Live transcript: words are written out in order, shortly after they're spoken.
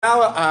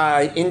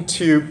Now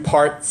into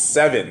part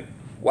 7.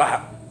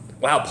 Wow,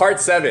 part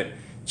 7.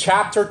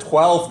 Chapter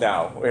 12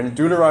 now. We're in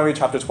Deuteronomy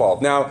chapter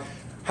 12. Now,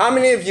 how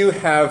many of you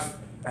have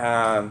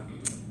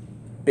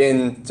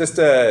been just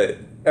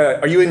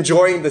are you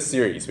enjoying the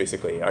series,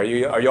 basically? Are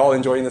you all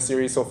enjoying the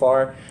series so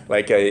far?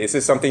 Like, is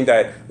this something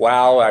that,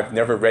 wow, I've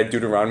never read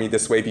Deuteronomy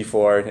this way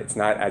before, it's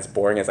not as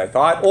boring as I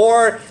thought?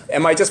 Or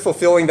am I just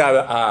fulfilling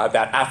that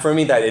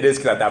affirming that it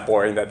is that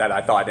boring that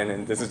I thought,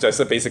 and this is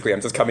just basically, I'm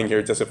just coming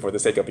here just for the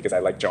sake of because I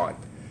like John?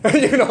 Are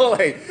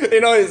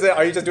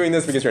you just doing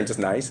this because you're just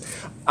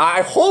nice?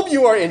 I hope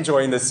you are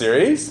enjoying this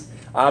series.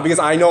 Because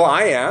I know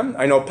I am.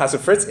 I know Pastor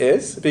Fritz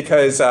is,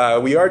 because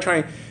we are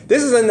trying.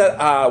 This is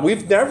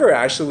we've never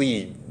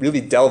actually really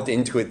delved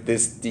into it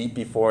this deep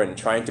before and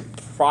trying to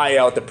pry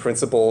out the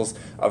principles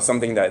of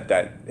something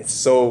that is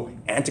so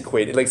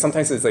antiquated. Like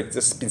sometimes it's like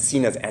just been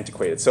seen as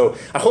antiquated. So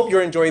I hope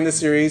you're enjoying this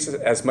series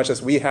as much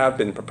as we have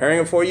been preparing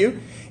it for you.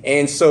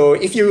 And so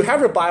if you have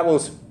your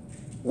Bibles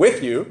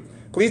with you,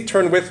 please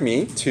turn with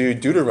me to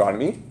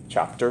Deuteronomy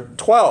chapter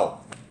 12.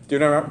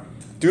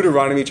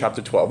 Deuteronomy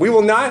chapter 12. We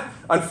will not,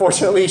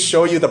 unfortunately,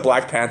 show you the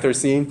Black Panther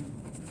scene.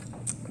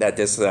 That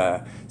this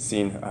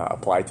scene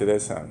applied to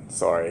this. I'm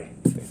sorry.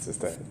 It's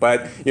just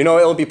but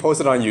it'll be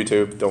posted on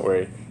YouTube. Don't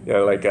worry.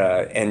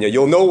 And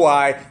you'll know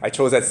why I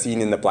chose that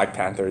scene in the Black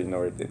Panther in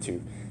order to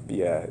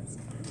be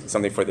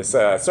something for this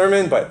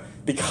sermon. But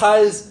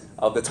because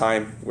of the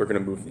time, we're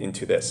going to move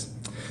into this.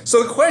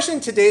 So the question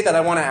today that I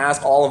want to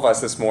ask all of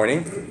us this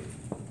morning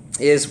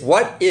is,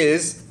 what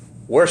is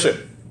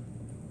worship?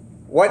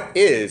 What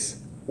is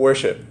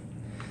worship?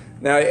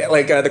 Now,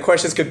 the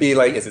questions could be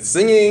like, is it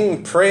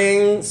singing,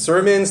 praying,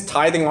 sermons,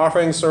 tithing,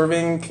 offering,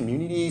 serving,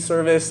 community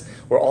service,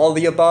 or all of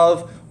the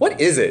above?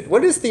 What is it?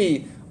 What is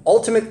the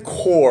ultimate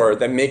core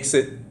that makes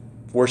it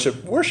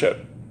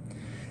worship?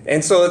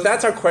 And so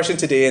that's our question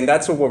today, and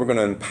that's what we're going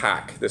to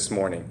unpack this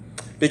morning.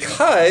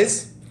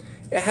 Because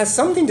it has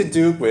something to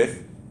do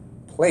with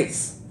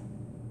place.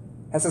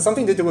 It has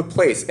something to do with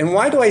place. And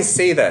why do I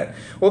say that?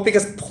 Well,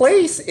 because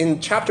place in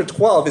chapter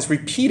 12 is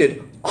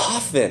repeated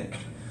often.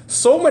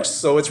 So much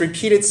so, it's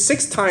repeated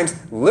 6 times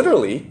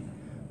literally,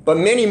 but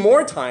many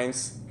more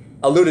times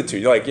alluded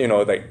to, like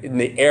in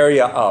the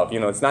area of.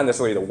 It's not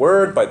necessarily the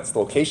word, but it's the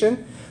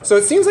location. So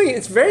it seems like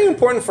it's very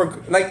important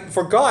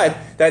for God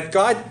that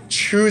God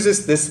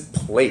chooses this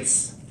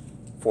place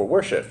for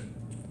worship.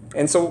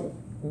 And so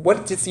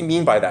what does he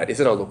mean by that?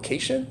 Is it a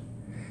location?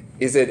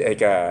 Is it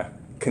like a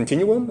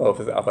continuum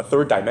of a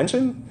third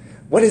dimension?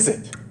 What is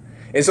it?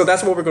 And so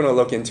that's what we're going to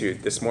look into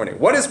this morning.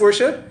 What is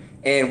worship?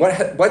 And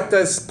what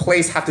does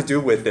place have to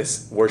do with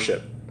this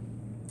worship?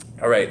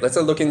 All right, let's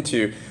look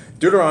into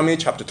Deuteronomy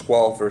chapter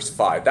 12, verse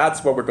 5.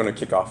 That's what we're going to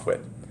kick off with.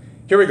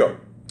 Here we go.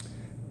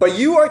 But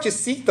you are to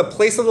seek the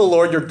place of the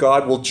Lord your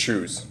God will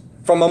choose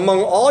from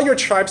among all your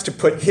tribes to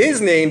put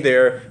his name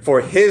there for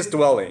his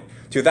dwelling.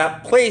 To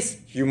that place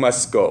you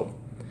must go.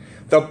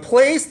 The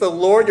place the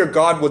Lord your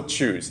God will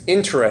choose.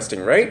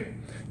 Interesting, right?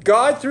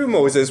 God, through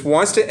Moses,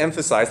 wants to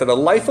emphasize that a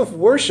life of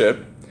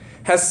worship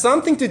has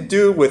something to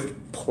do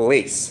with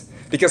place.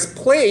 Because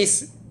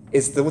place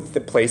is the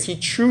place he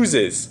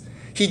chooses.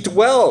 He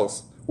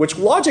dwells, which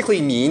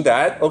logically means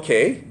that,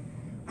 okay,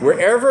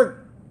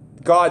 wherever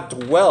God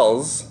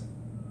dwells,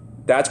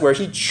 that's where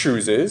he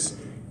chooses,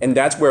 and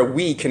that's where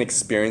we can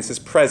experience his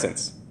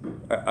presence.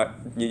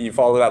 You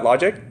follow that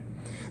logic?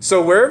 So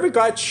wherever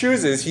God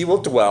chooses, he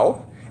will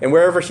dwell, and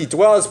wherever he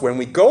dwells, when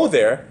we go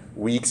there,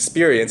 we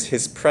experience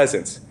his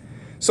presence.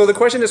 So the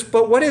question is,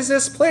 but what is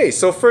this place?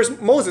 So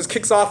first, Moses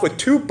kicks off with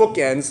 2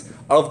 bookends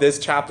of this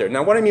chapter.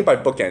 Now, what I mean by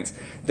bookends,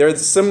 they're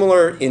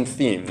similar in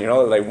theme.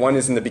 Like one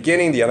is in the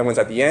beginning, the other one's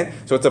at the end.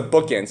 So it's a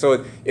bookend.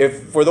 So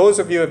if for those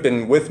of you who have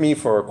been with me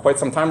for quite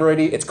some time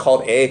already, it's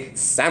called a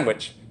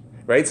sandwich,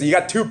 right? So you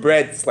got 2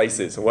 bread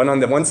slices, one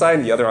on the one side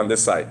and the other on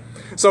this side.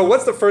 So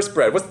what's the first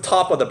bread? What's the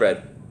top of the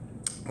bread?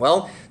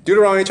 Well,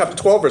 Deuteronomy chapter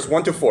 12, verse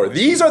 1 to 4.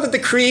 These are the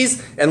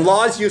decrees and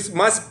laws you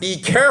must be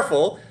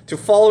careful to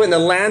follow in the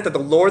land that the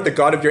Lord, the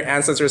God of your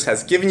ancestors,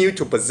 has given you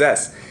to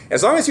possess.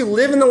 As long as you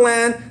live in the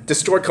land,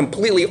 destroy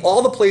completely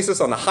all the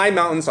places on the high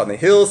mountains, on the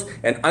hills,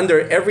 and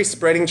under every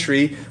spreading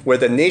tree where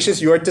the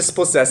nations you are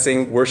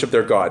dispossessing worship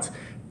their gods.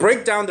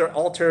 Break down their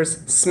altars,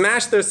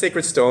 smash their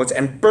sacred stones,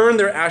 and burn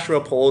their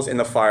Asherah poles in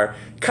the fire.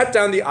 Cut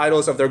down the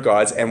idols of their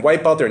gods and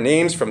wipe out their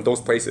names from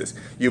those places.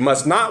 You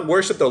must not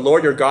worship the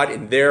Lord your God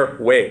in their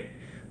way.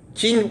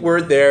 Key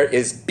word there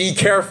is be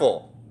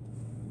careful.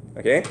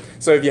 Okay?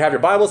 So if you have your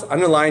Bibles,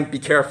 underline be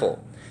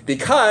careful.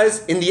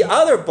 Because in the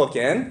other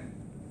bookend,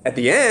 at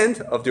the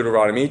end of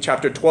Deuteronomy,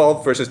 chapter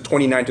 12, verses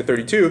 29 to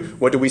 32,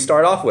 what do we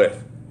start off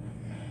with?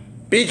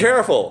 Be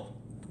careful.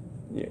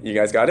 You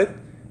guys got it?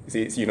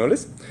 See, you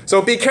notice?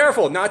 So be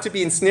careful not to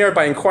be ensnared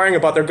by inquiring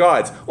about their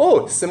gods.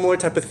 Oh, similar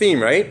type of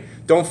theme, right?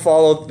 Don't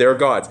follow their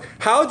gods.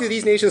 How do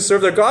these nations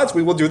serve their gods?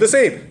 We will do the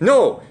same.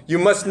 No, you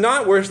must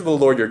not worship the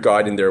Lord your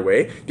God in their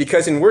way,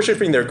 because in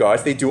worshiping their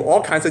gods, they do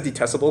all kinds of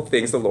detestable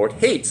things the Lord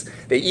hates.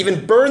 They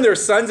even burn their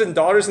sons and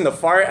daughters in the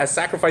fire as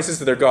sacrifices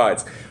to their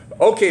gods.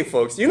 Okay,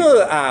 folks,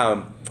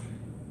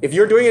 If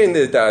you're doing it in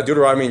the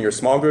Deuteronomy in your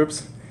small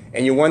groups,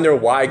 and you wonder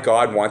why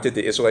God wanted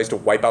the Israelites to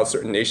wipe out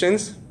certain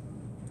nations,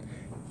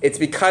 it's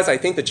because I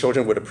think the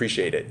children would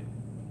appreciate it.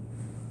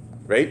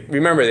 Right?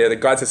 Remember that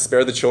God says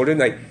spare the children.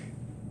 Like,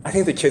 I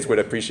think the kids would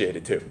appreciate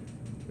it too.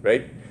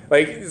 Right?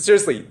 Like,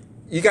 seriously,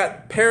 you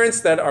got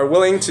parents that are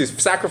willing to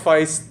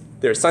sacrifice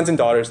their sons and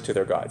daughters to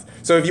their gods.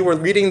 So if you were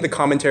reading the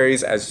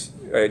commentaries as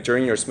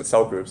during your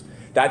cell groups,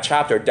 that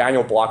chapter,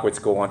 Daniel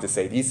Blockwitz go on to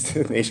say, these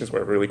nations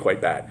were really quite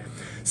bad.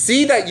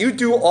 See that you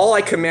do all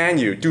I command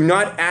you. Do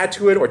not add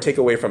to it or take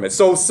away from it.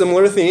 So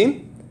similar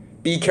theme.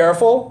 Be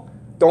careful.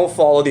 Don't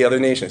follow the other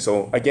nations.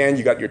 So again,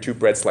 you got your 2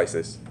 bread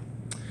slices.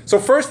 So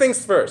first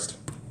things first.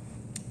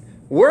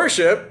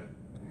 Worship,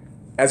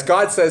 as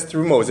God says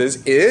through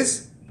Moses,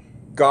 is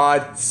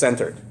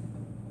God-centered.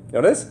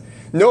 Notice?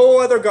 No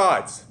other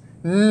gods.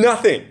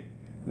 Nothing.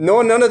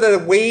 None of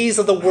the ways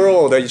of the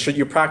world that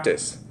you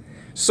practice.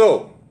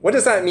 So, what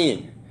does that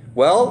mean?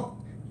 Well,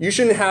 you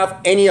shouldn't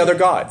have any other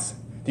gods.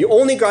 The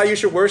only God you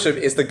should worship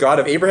is the God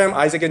of Abraham,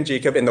 Isaac, and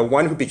Jacob, and the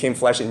one who became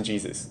flesh in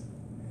Jesus.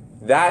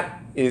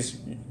 That is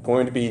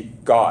going to be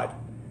God.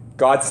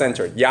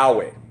 God-centered,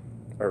 Yahweh.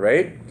 All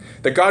right?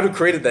 The God who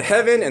created the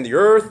heaven and the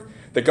earth,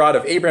 the God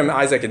of Abraham,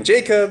 Isaac, and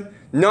Jacob,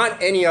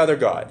 not any other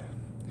God.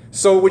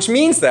 So, which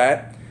means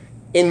that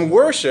in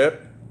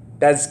worship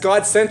that's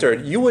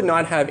God-centered, you would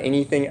not have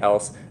anything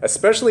else,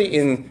 especially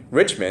in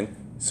Richmond,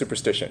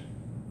 superstition.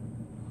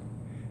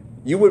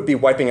 You would be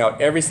wiping out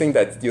everything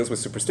that deals with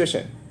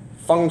superstition.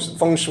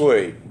 Feng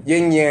shui,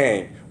 yin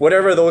yang,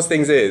 whatever those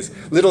things is,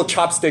 little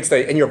chopsticks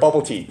in your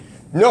bubble tea.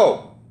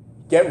 No,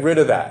 get rid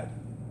of that.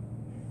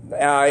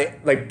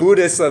 Like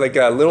Buddhist,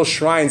 little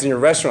shrines in your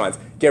restaurants,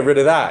 get rid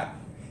of that.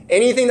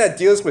 Anything that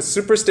deals with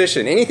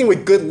superstition, anything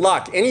with good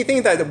luck,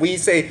 anything that we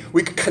say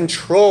we could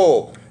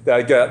control,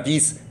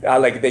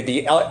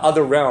 the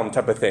other realm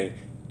type of thing,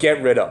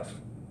 get rid of.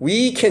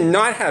 We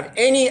cannot have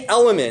any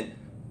element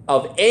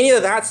of any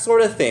of that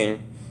sort of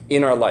thing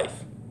in our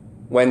life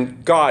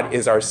when God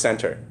is our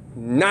center.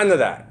 None of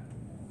that.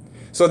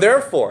 So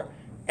therefore,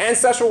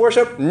 ancestral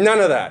worship,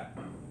 none of that.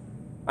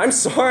 I'm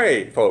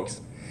sorry,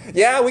 folks.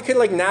 Yeah, we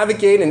could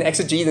navigate and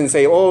exegete and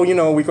say, oh,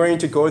 we're going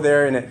to go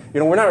there and,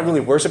 we're not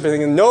really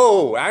worshiping.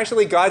 No,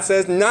 actually God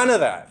says none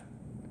of that.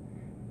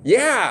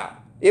 Yeah,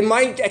 it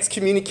might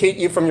excommunicate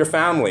you from your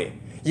family.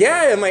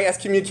 Yeah, it might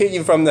excommunicate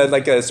you from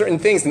certain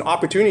things and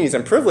opportunities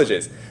and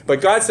privileges. But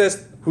God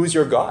says, who's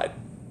your God?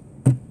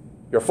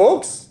 Your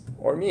folks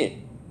or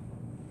me?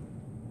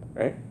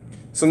 Right?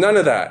 So none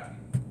of that.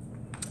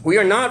 We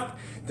are not,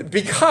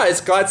 because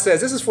God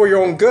says this is for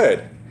your own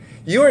good.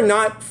 You are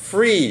not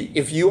free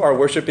if you are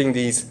worshiping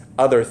these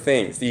other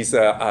things, these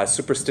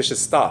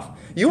superstitious stuff.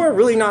 You are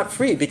really not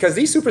free because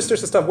these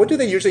superstitious stuff, what do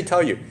they usually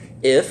tell you?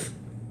 If,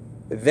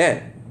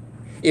 then.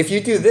 If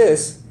you do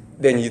this,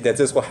 then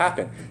this will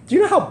happen. Do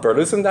you know how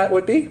burdensome that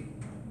would be?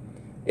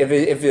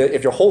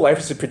 If your whole life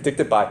is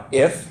predicted by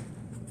if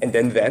and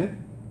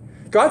then?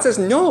 God says,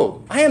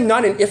 no, I am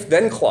not an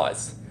if-then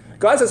clause.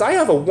 God says, I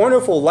have a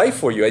wonderful life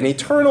for you, an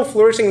eternal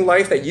flourishing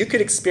life that you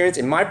could experience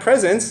in my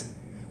presence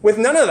with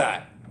none of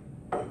that.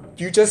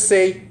 You just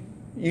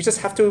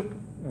have to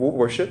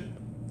worship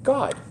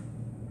God,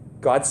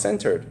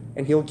 God-centered,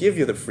 and he'll give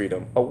you the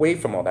freedom away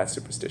from all that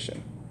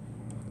superstition.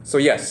 So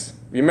yes,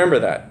 remember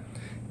that.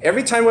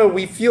 Every time when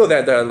we feel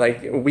that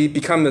we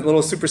become a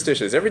little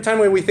superstitious, every time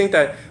when we think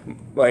that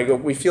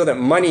we feel that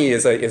money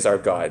is our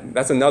God,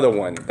 that's another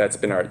one that's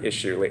been our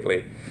issue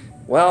lately.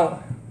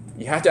 Well,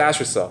 you have to ask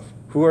yourself,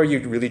 who are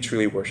you really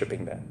truly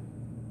worshiping then?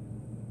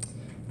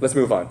 Let's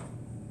move on.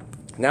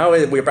 Now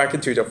we're back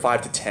into the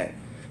 5 to 10.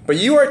 But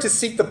you are to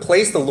seek the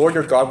place the Lord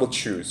your God will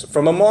choose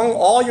from among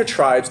all your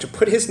tribes to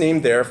put his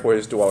name there for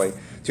his dwelling.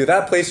 To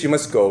that place you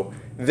must go.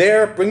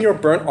 There bring your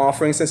burnt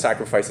offerings and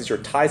sacrifices, your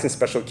tithes and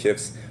special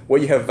gifts,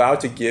 what you have vowed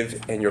to give,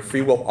 and your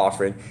freewill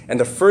offering, and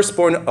the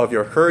firstborn of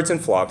your herds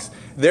and flocks.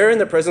 There in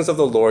the presence of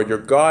the Lord your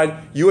God,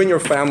 you and your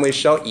family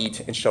shall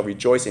eat and shall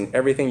rejoice in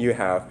everything you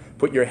have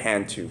put your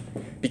hand to.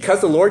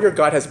 Because the Lord your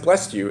God has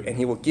blessed you, and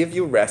he will give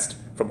you rest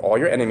from all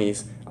your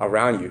enemies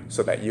around you,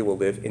 so that you will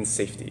live in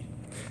safety.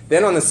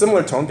 Then on a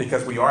similar tone,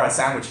 because we are a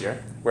sandwich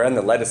here, we're on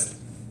the lettuce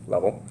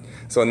level.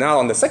 So now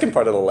on the second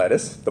part of the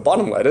lettuce, the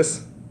bottom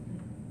lettuce,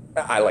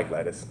 I like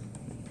lettuce.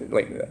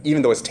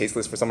 Even though it's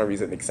tasteless, for some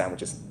reason it makes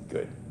sandwiches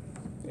good.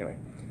 Anyway,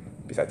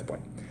 besides the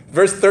point.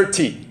 Verse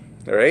 13,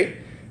 all right?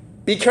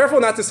 Be careful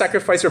not to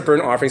sacrifice your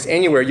burnt offerings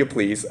anywhere you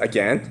please,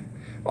 again.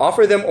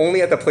 Offer them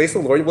only at the place the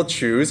Lord will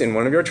choose in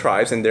one of your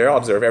tribes, and there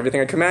observe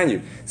everything I command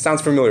you.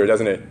 Sounds familiar,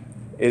 doesn't it?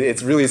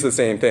 It's really the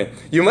same thing.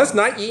 You must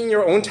not eat in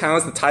your own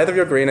towns the tithe of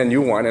your grain and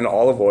new wine and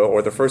olive oil,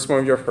 or the firstborn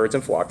of your herds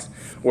and flocks,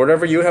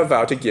 whatever you have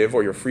vowed to give,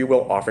 or your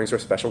freewill offerings or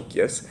special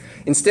gifts.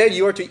 Instead,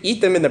 you are to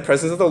eat them in the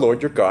presence of the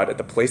Lord your God at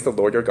the place the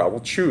Lord your God will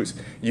choose.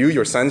 You,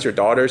 your sons, your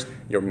daughters,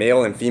 your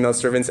male and female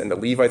servants, and the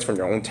Levites from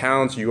your own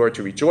towns, you are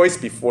to rejoice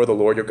before the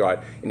Lord your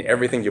God in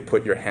everything you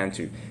put your hand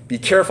to. Be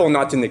careful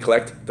not to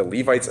neglect the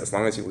Levites as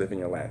long as you live in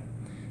your land.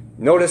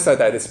 Notice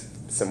that is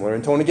similar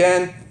in tone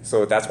again,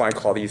 so that's why I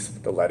call these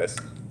the lettuce.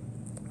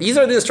 These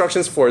are the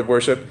instructions for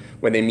worship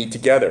when they meet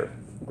together.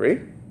 Agree?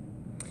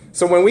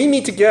 So when we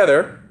meet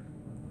together,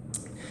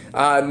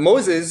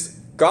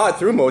 God,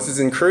 through Moses, is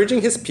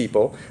encouraging his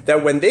people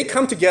that when they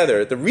come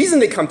together, the reason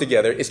they come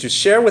together is to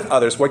share with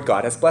others what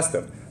God has blessed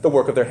them, the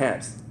work of their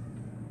hands.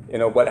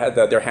 What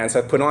their hands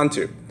have put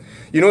onto.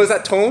 You notice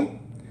that tone?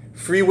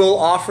 Free will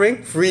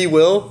offering,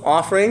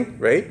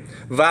 right?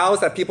 Vows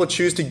that people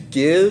choose to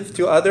give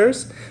to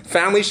others.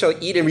 Families shall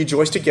eat and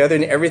rejoice together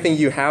in everything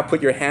you have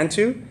put your hand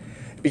to,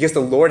 because the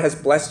Lord has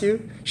blessed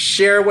you.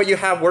 Share what you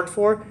have worked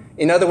for.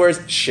 In other words,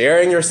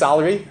 sharing your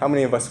salary. How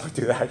many of us would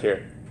do that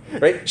here?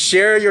 Right?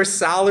 Share your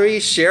salary,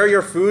 share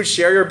your food,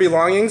 share your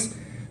belongings.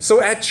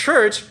 So at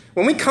church,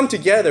 when we come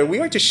together, we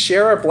are to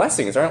share our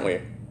blessings, aren't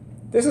we?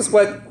 This is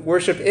what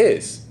worship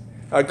is.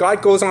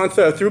 God goes on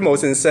through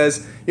Moses and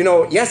says,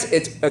 yes,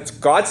 it's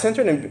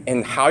God-centered,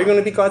 and how you're going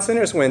to be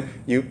God-centered is when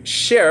you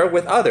share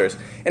with others.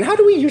 And how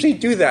do we usually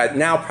do that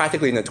now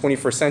practically in the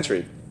 21st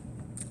century?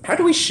 How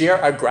do we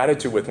share our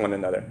gratitude with one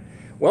another?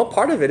 Well,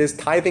 part of it is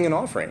tithing and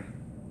offering.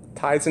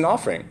 Tithes and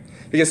offering.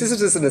 Because this is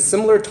just in a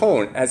similar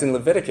tone as in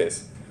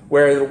Leviticus,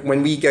 where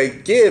when we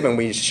give and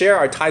we share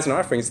our tithes and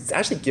offerings, it's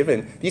actually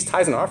given, these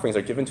tithes and offerings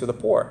are given to the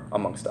poor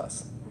amongst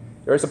us.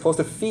 They're supposed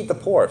to feed the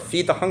poor,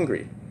 feed the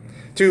hungry.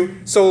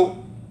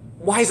 So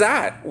why is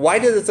that? Why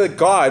does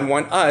God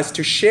want us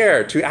to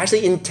share, to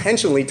actually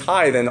intentionally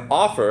tithe and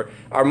offer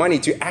our money,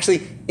 to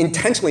actually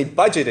intentionally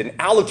budget and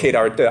allocate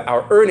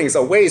our earnings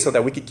away so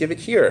that we could give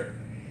it here?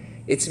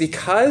 It's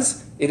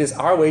because it is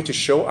our way to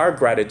show our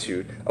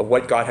gratitude of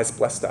what God has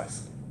blessed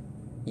us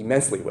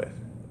immensely with.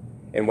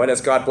 And what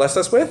has God blessed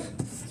us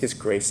with? His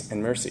grace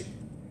and mercy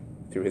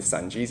through his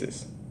son,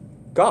 Jesus.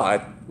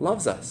 God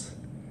loves us.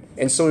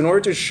 And so in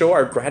order to show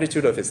our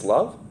gratitude of his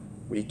love,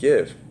 we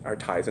give our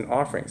tithes and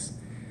offerings.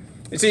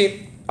 You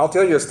see, I'll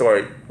tell you a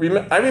story.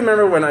 I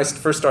remember when I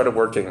first started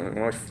working,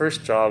 my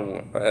first job,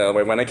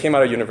 when I came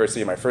out of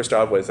university, my first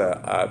job was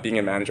being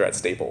a manager at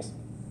Staples.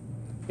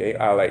 Okay,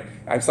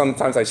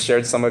 sometimes I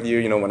shared some of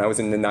you, when I was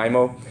in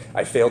Nanaimo,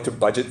 I failed to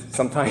budget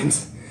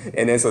sometimes,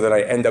 and then so that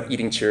I end up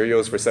eating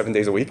Cheerios for 7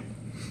 days a week.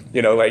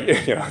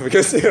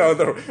 Because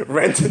the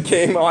rent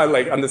came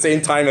on the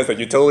same time as the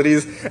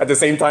utilities, at the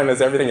same time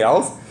as everything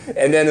else,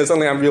 and then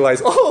suddenly I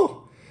realized,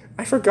 oh,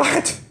 I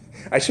forgot.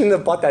 I shouldn't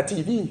have bought that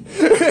TV.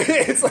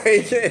 It's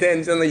and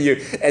then suddenly you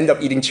end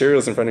up eating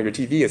Cheerios in front of your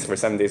TV for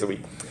 7 days a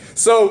week.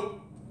 So,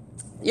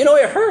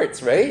 it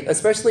hurts, right?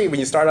 Especially when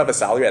you start off a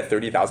salary at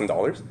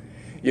 $30,000.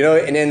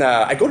 And then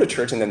I go to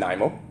church in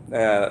Nanaimo.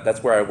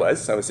 That's where I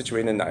was. I was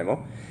situated in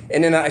Nanaimo.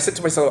 And then I said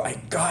to myself, I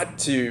got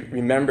to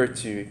remember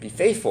to be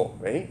faithful,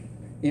 right?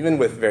 Even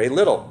with very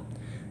little.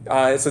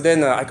 So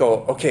then I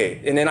go,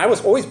 okay. And then I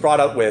was always brought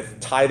up with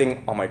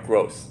tithing on my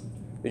gross,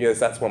 because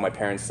that's what my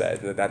parents said.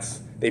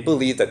 They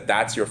believe that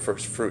that's your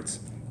first fruits.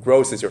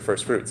 Gross is your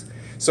first fruits.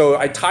 So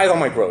I tithe on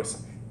my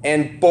gross.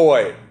 And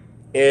boy,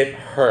 it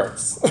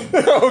hurts.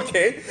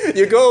 Okay?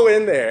 You go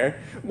in there.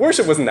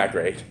 Worship wasn't that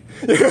great.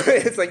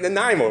 It's like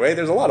Nanaimo, right?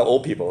 There's a lot of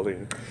old people,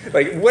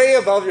 way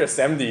above your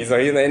 70s,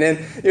 right? And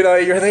then,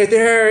 you're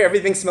there,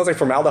 everything smells like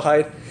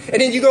formaldehyde.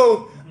 And then you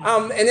go,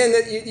 and then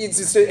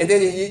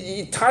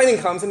tithing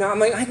comes, and I'm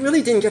like, I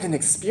really didn't get an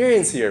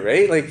experience here,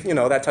 right?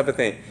 That type of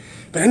thing.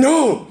 But I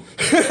know,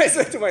 I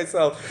said to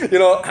myself,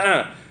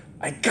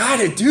 I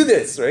gotta do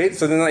this, right?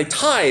 So then I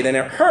tithe, and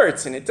it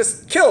hurts, and it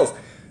just kills.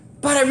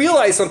 But I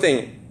realized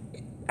something.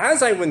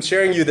 As I've been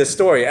sharing you this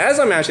story, as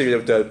I'm actually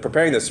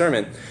preparing the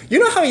sermon, you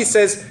know how he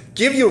says,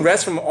 give you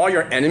rest from all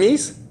your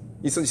enemies?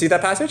 You see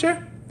that passage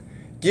here?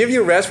 Give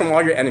you rest from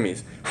all your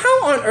enemies.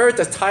 How on earth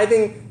does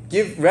tithing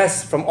give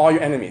rest from all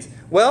your enemies?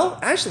 Well,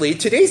 actually,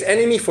 today's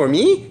enemy for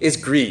me is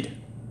greed.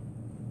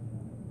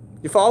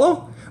 You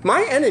follow?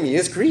 My enemy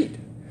is greed.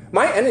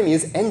 My enemy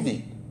is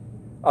envy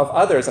of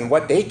others and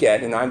what they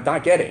get and I'm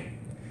not getting.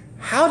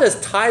 How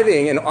does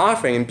tithing and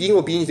offering and being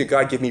obedient to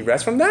God give me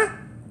rest from that?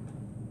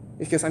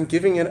 Because I'm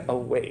giving it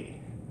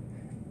away.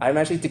 I'm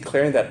actually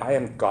declaring that I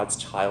am God's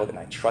child and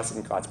I trust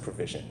in God's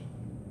provision.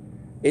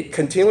 It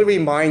continually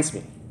reminds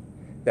me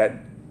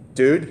that,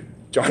 dude,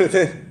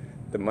 Jonathan,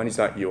 the money's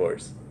not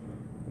yours.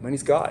 The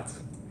money's God's.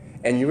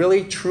 And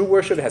true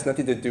worship has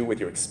nothing to do with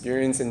your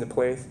experience in the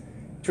place.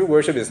 True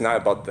worship is not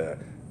about the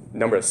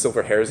number of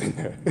silver hairs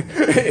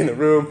in the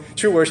room.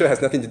 True worship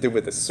has nothing to do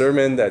with the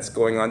sermon that's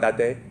going on that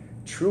day.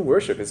 True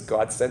worship is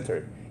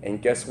God-centered.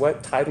 And guess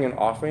what? Tithing and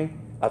offering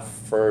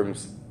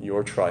affirms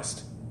your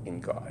trust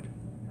in God,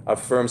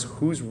 affirms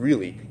who's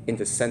really in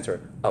the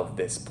center of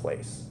this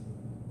place.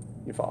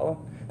 You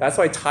follow? That's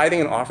why tithing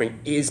and offering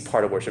is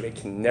part of worship. It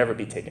can never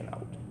be taken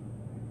out.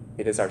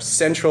 It is our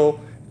central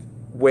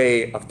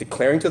way of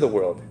declaring to the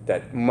world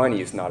that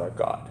money is not our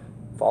God.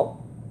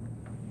 Follow?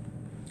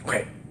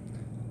 Okay,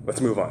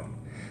 let's move on.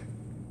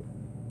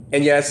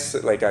 And yes,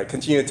 I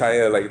continue to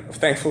tithe.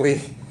 Thankfully,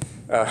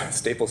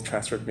 Staples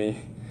transferred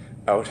me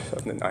out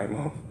of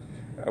Nanaimo.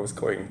 I was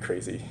going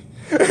crazy.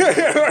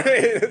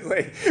 It's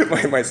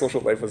my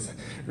social life was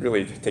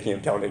really taking a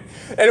pounding.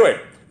 Anyway,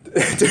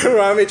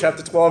 Deuteronomy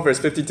chapter 12, verse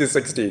 15 to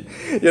 16.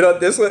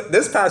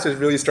 This passage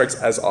really strikes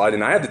as odd,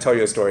 and I have to tell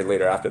you a story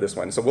later after this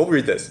one. So we'll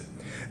read this.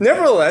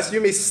 Nevertheless, you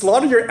may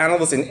slaughter your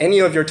animals in any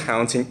of your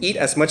towns and eat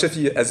as much of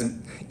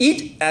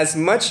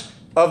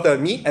the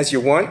meat as you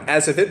want,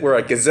 as if it were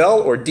a gazelle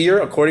or deer,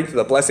 according to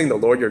the blessing the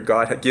Lord your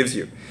God gives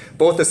you.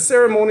 Both the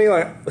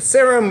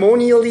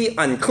ceremonially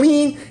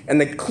unclean and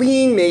the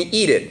clean may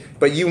eat it,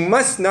 but you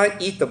must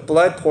not eat the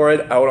blood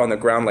poured out on the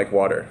ground like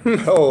water.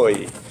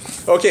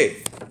 Okay,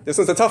 this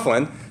one's a tough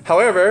one.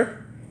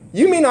 However,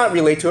 you may not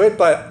relate to it,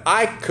 but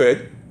I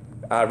could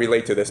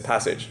relate to this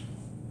passage.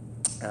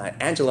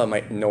 Angela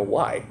might know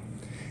why.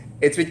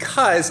 It's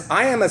because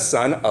I am a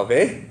son of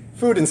a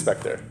food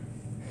inspector.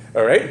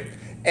 All right?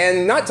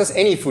 And not just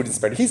any food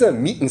inspector. He's a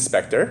meat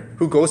inspector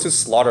who goes to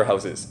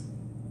slaughterhouses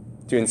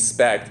to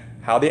inspect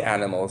how the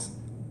animals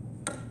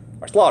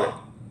are slaughtered.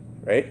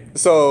 Right?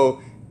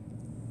 So,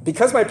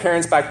 because my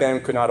parents back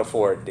then could not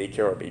afford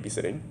daycare or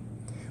babysitting,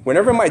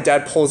 whenever my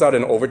dad pulls out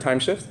an overtime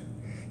shift,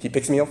 he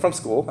picks me up from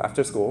school,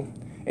 after school,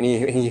 and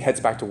he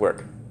heads back to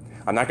work.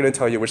 I'm not going to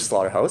tell you which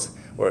slaughterhouse,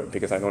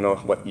 because I don't know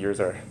what ears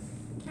are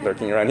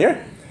lurking around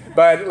here.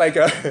 But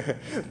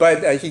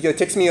he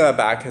takes me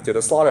back to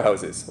the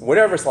slaughterhouses,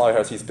 whatever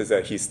slaughterhouse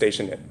he's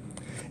stationed in.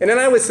 And then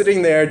I was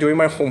sitting there doing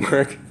my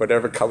homework,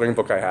 whatever coloring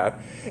book I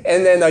have.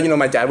 And then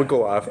my dad would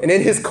go off, and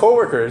then his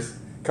coworkers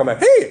come out.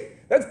 Hey,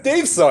 that's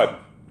Dave's son.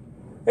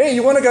 Hey,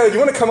 you want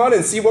to come out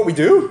and see what we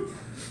do?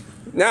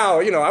 Now,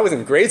 I was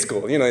in grade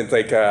school. It's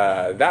like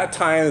that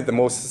time, the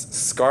most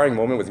scarring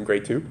moment was in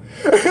grade 2.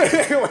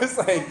 It was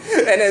like,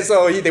 and then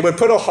so they would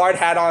put a hard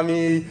hat on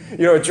me,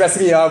 dress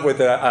me up with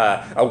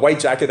a white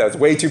jacket that was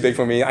way too big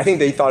for me. I think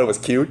they thought it was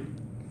cute,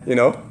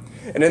 And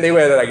then they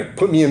would like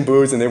put me in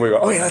boots, and they would go,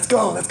 "Oh yeah, let's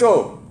go."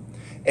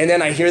 And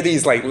then I hear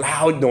these like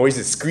loud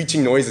noises,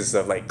 screeching noises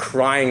of like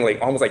crying,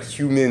 like almost like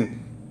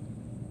human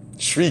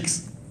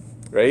shrieks,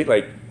 right?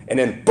 Like, and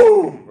then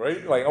boom,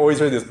 right? Like I always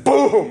heard this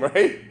boom,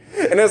 right?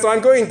 And then so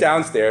I'm going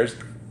downstairs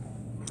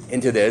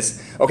into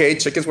this. Okay,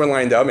 chickens were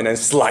lined up, and then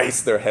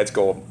slice, their heads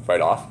go right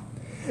off.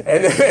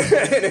 And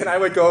then I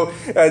would go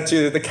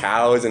to the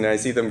cows, and I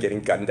see them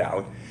getting gunned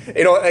down.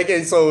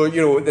 Again, so,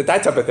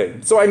 that type of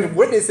thing. So I'm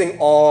witnessing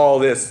all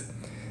this.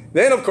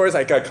 Then, of course,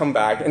 I come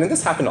back, and then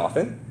this happened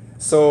often.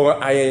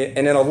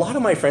 And then a lot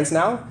of my friends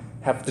now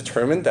have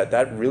determined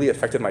that really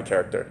affected my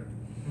character.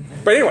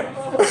 But anyway,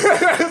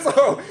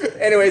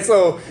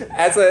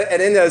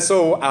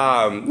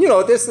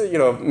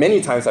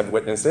 many times I've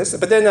witnessed this.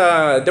 But then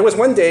there was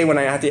one day when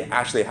I had to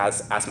actually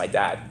ask my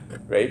dad,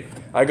 right?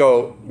 I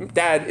go,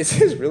 "Dad, is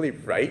this really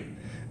right?"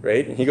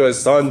 Right? And he goes,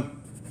 "Son,"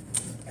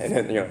 and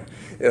then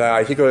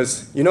he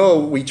goes,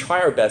 "We try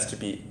our best to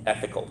be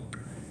ethical.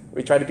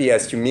 We try to be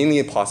as humanely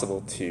as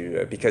possible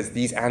because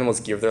these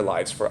animals give their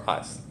lives for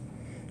us.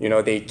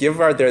 They give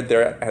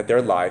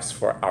their lives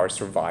for our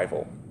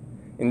survival.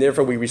 And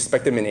therefore, we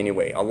respect them in any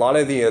way. A lot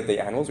of the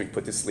animals we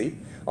put to sleep.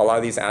 A lot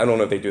of these, I don't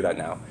know if they do that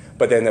now.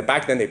 But then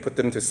back then, they put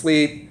them to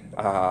sleep.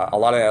 A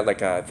lot of,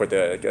 for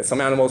some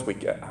animals,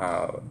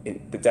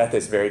 the death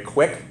is very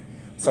quick.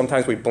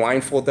 Sometimes we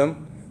blindfold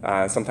them.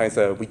 Sometimes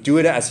we do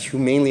it as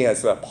humanely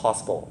as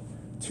possible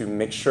to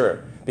make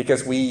sure.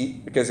 Because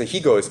he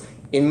goes,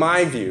 in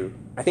my view,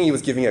 I think he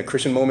was giving a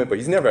Christian moment, but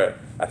he's never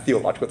a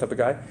theological type of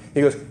guy.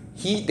 He goes,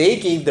 they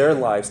gave their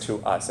lives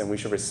to us, and we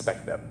should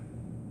respect them.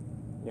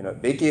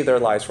 They gave their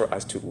lives for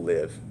us to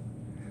live.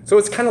 So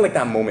it's kind of like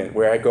that moment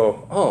where I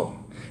go, oh,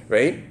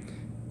 right?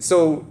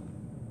 So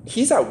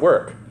he's at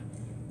work,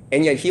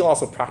 and yet he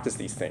also practiced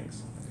these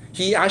things.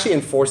 He actually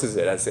enforces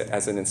it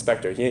as an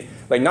inspector.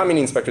 Not many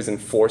inspectors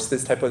enforce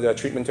this type of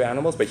treatment to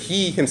animals, but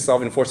he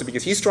himself enforces it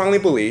because he strongly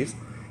believes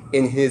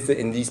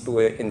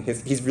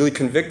he's really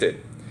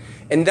convicted.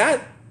 And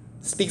that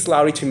speaks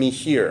loudly to me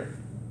here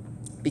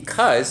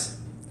because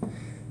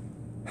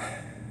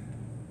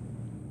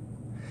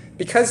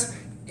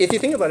if you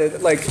think about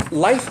it,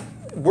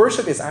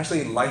 worship is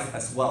actually life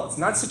as well. It's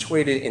not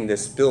situated in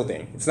this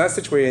building. It's not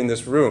situated in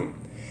this room.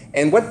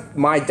 And what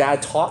my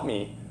dad taught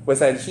me was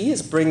that he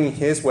is bringing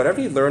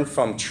whatever he learned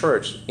from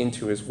church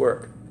into his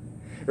work,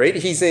 right?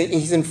 He's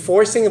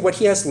enforcing what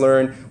he has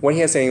learned, what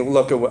he has saying,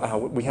 look,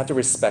 we have to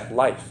respect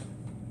life,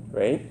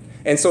 right?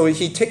 And so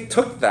he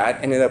took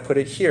that and then put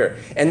it here.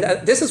 And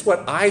this is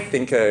what I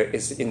think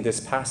is in this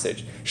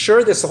passage.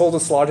 Sure, this whole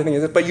slaughter thing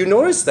is it, but you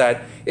notice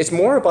that it's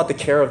more about the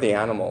care of the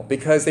animal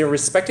because they were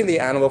respecting the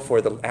animal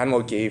for the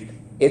animal gave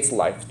its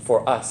life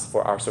for us,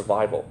 for our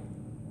survival,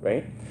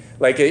 right?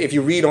 Like if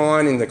you read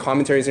on in the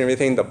commentaries and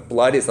everything, the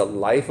blood is the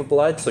life of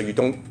blood, so you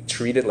don't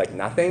treat it like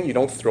nothing. You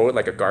don't throw it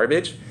like a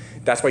garbage.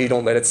 That's why you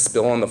don't let it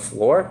spill on the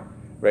floor,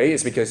 right?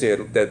 It's because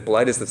the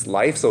blood is this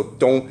life, so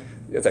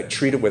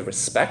treat it with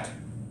respect.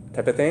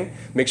 Type of thing.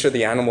 Make sure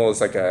the animal is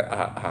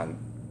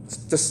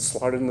just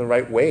slaughtered in the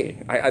right way.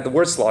 The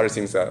word slaughter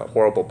seems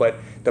horrible, but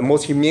the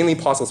most humanely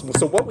possible.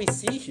 So what we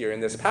see here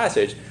in this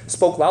passage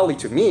spoke loudly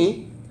to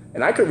me,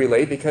 and I could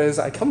relate because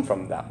I come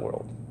from that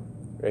world,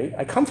 right?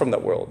 I come from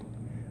that world.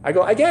 I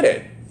go, I get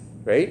it,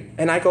 right?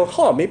 And I go,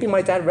 maybe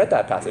my dad read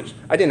that passage.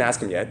 I didn't ask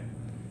him yet,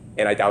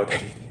 and I doubt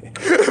that he did.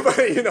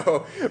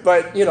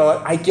 but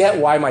I get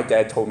why my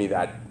dad told me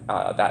that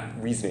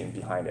reasoning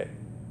behind it.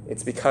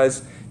 It's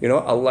because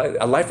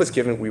a life was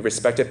given, we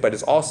respect it, but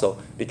it's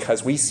also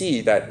because we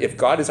see that if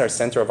God is our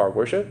center of our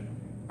worship,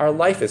 our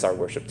life is our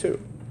worship too.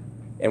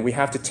 And we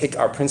have to take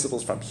our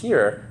principles from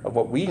here, of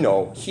what we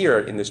know here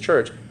in this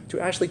church,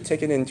 to actually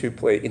take it into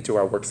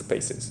our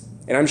workplaces.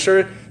 And I'm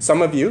sure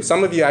some of you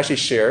actually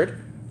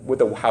shared with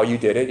how you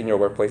did it in your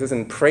workplaces.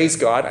 And praise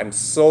God, I'm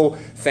so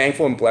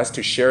thankful and blessed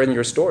to share in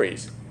your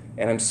stories.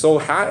 And I'm so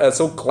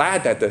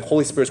glad that the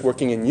Holy Spirit's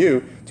working in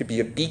you to be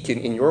a beacon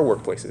in your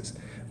workplaces.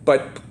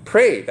 But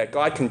pray that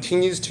God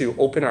continues to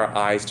open our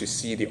eyes to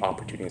see the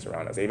opportunities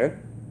around us.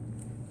 Amen?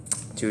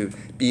 To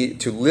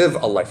live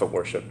a life of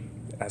worship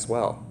as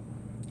well.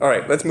 All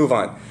right, let's move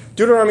on.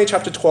 Deuteronomy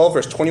chapter 12,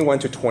 verse 21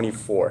 to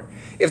 24.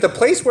 If the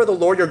place where the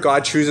Lord your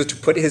God chooses to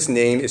put his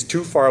name is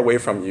too far away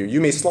from you, you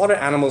may slaughter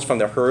animals from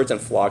the herds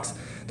and flocks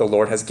the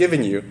Lord has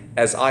given you,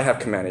 as I have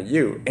commanded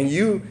you. And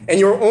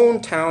your own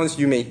towns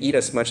you may eat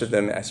as much of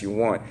them as you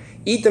want.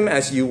 Eat them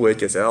as you would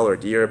gazelle or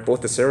deer.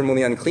 Both the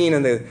ceremonially unclean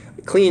and the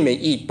clean may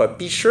eat, but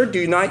be sure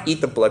do not eat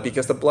the blood,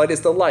 because the blood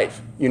is the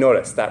life. You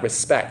notice that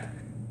respect,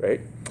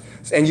 right?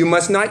 And you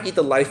must not eat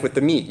the life with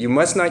the meat. You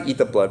must not eat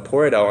the blood.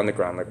 Pour it out on the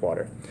ground like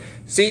water.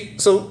 See,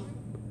 so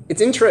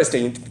it's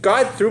interesting.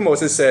 God, through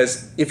Moses,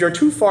 says, if you're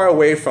too far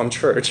away from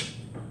church,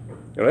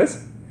 you know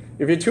this?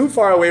 If you're too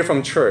far away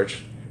from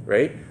church,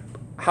 right?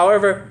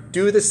 However,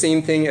 do the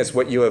same thing as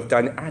what you have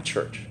done at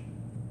church.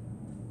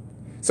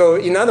 So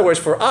in other words,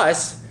 for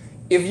us,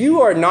 if you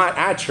are not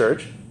at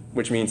church,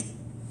 which means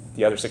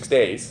the other 6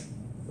 days,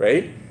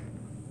 right?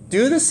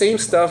 Do the same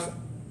stuff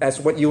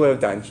as what you have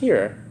done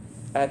here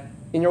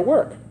in your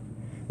work.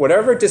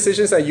 Whatever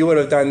decisions that you would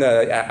have done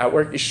at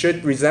work, it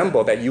should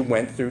resemble that you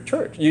went through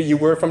church. You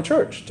were from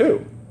church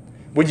too.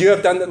 Would you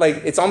have done that? Like,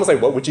 it's almost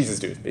like, what would Jesus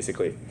do,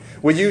 basically?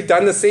 Would you have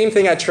done the same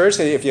thing at church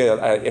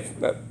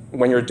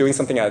when you're doing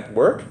something at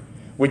work?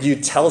 Would you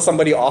tell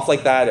somebody off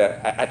like that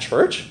at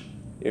church?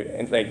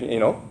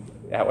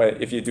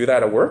 If you do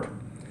that at work?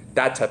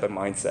 That type of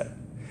mindset.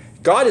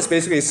 God is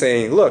basically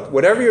saying, look,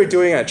 whatever you're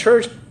doing at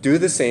church, do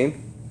the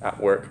same at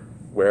work,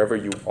 wherever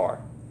you are.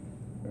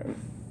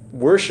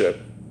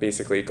 Worship,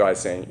 basically, God's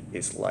saying,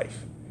 is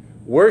life.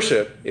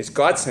 Worship is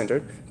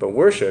God-centered, but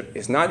worship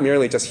is not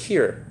merely just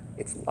here.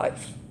 It's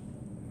life.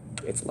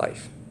 It's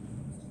life.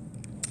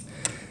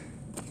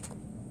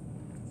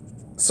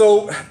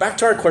 So back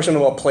to our question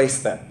about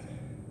place then.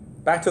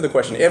 Back to the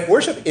question. If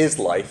worship is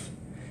life,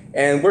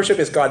 and worship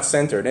is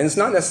God-centered, and it's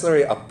not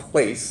necessarily a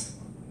place,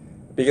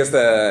 because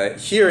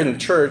here in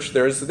church,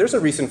 there's a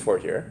reason for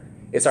it here.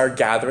 It's our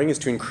gathering, is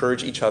to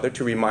encourage each other,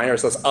 to remind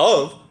ourselves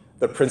of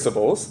the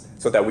principles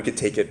so that we could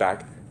take it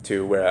back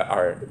to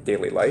our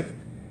daily life.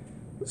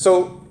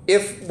 So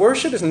if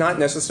worship is not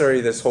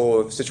necessarily this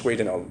whole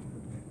situation in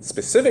a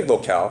specific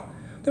locale,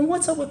 then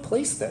what's up with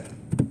place then?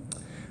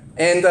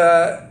 And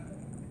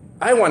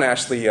I want to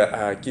actually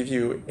give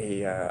you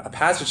a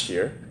passage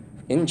here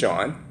in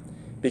John,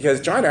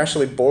 because John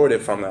actually borrowed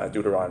it from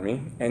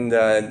Deuteronomy, and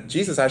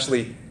Jesus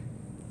actually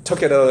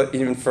took it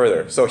even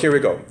further. So here we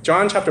go.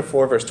 John chapter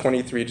 4, verse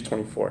 23 to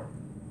 24.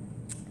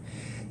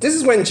 This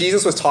is when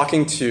Jesus was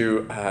talking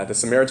to the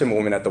Samaritan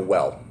woman at the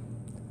well,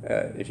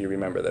 if you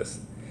remember this.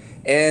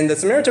 And the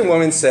Samaritan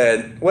woman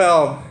said,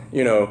 well,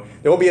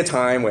 there will be a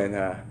time when,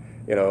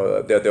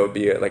 there'll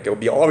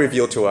be all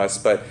revealed to us,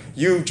 but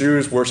you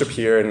Jews worship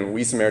here, and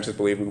we Samaritans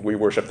believe we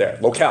worship there.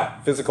 Locale,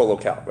 physical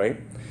locale, right?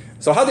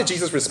 So how did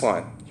Jesus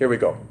respond? Here we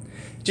go.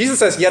 Jesus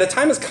says, yet a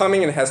time is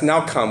coming and has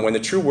now come when the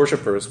true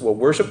worshipers will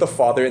worship the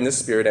Father in the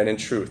Spirit and in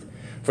truth.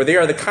 For they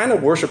are the kind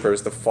of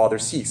worshipers the Father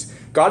seeks.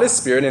 God is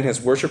spirit, and his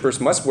worshipers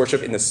must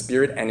worship in the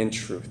Spirit and in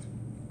truth.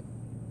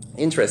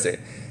 Interesting.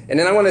 And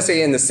then I want to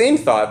say in the same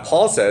thought,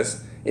 Paul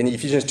says in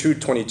Ephesians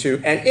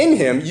 2:22, and in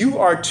him you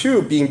are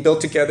too being built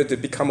together to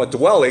become a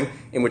dwelling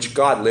in which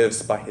God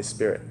lives by his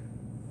Spirit.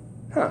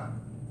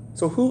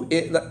 So who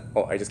is...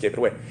 I just gave it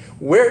away.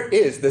 Where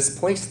is this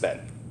place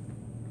then?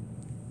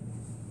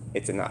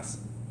 It's in us.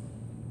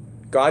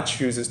 God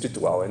chooses to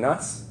dwell in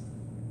us,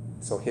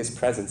 so his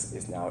presence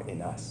is now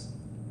in us.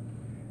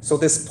 So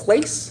this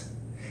place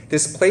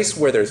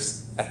where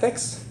there's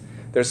ethics,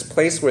 there's a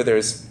place where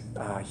there's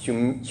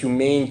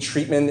humane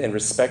treatment and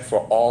respect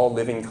for all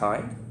living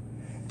kind,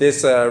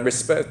 this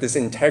respect, this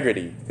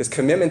integrity, this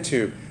commitment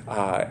to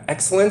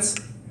excellence,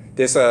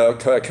 this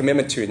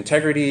commitment to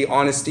integrity,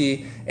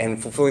 honesty,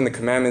 and fulfilling the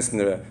commandments and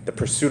the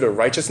pursuit of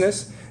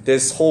righteousness,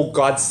 this whole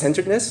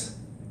God-centeredness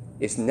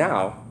is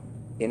now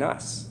in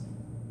us.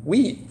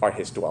 We are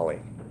his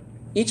dwelling.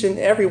 Each and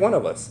every one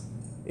of us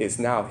is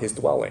now his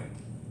dwelling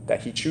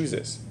that he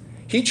chooses.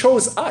 He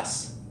chose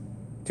us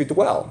to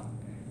dwell.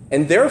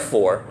 And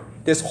therefore,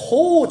 this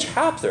whole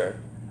chapter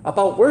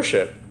about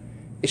worship,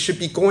 it should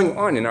be going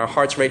on in our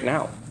hearts right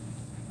now.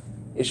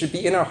 It should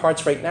be in our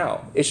hearts right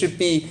now. It should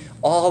be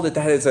all that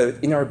is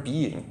in our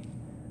being.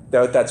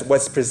 That's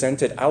what's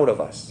presented out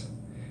of us.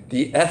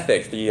 The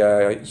ethic,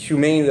 the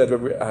humane,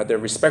 the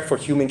respect for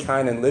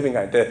humankind and living,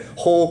 the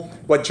whole,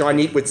 what John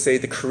Neate would say,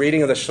 the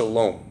creating of the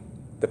shalom.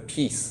 the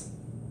peace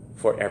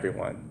for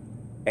everyone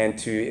and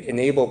to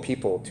enable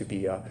people to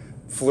be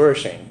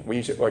flourishing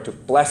or to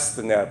bless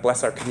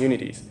our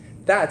communities.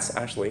 That's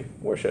actually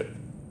worship.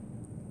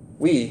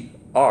 We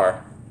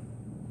are,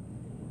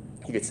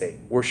 you could say,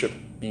 worship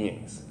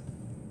beings.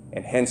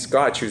 And hence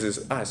God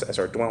chooses us as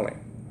our dwelling.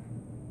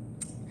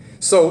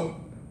 So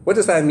what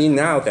does that mean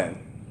now then?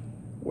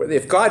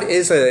 If God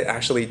is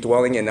actually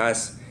dwelling in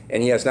us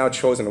and he has now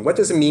chosen, what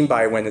does it mean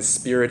by when it's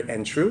spirit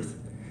and truth?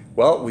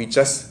 Well, we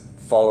just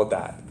follow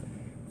that.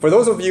 For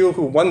those of you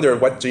who wonder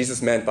what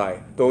Jesus meant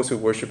by those who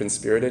worship in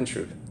spirit and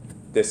truth,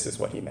 this is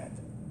what he meant.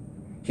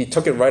 He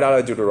took it right out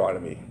of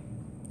Deuteronomy.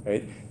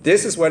 Right?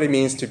 This is what it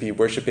means to be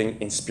worshiping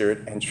in spirit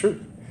and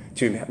truth,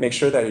 to make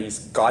sure that he's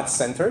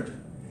God-centered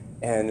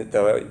and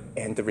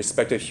the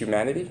respect of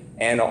humanity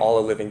and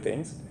all the living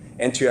things,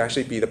 and to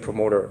actually be the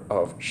promoter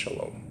of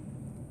shalom,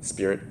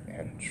 spirit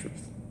and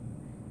truth.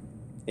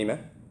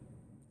 Amen.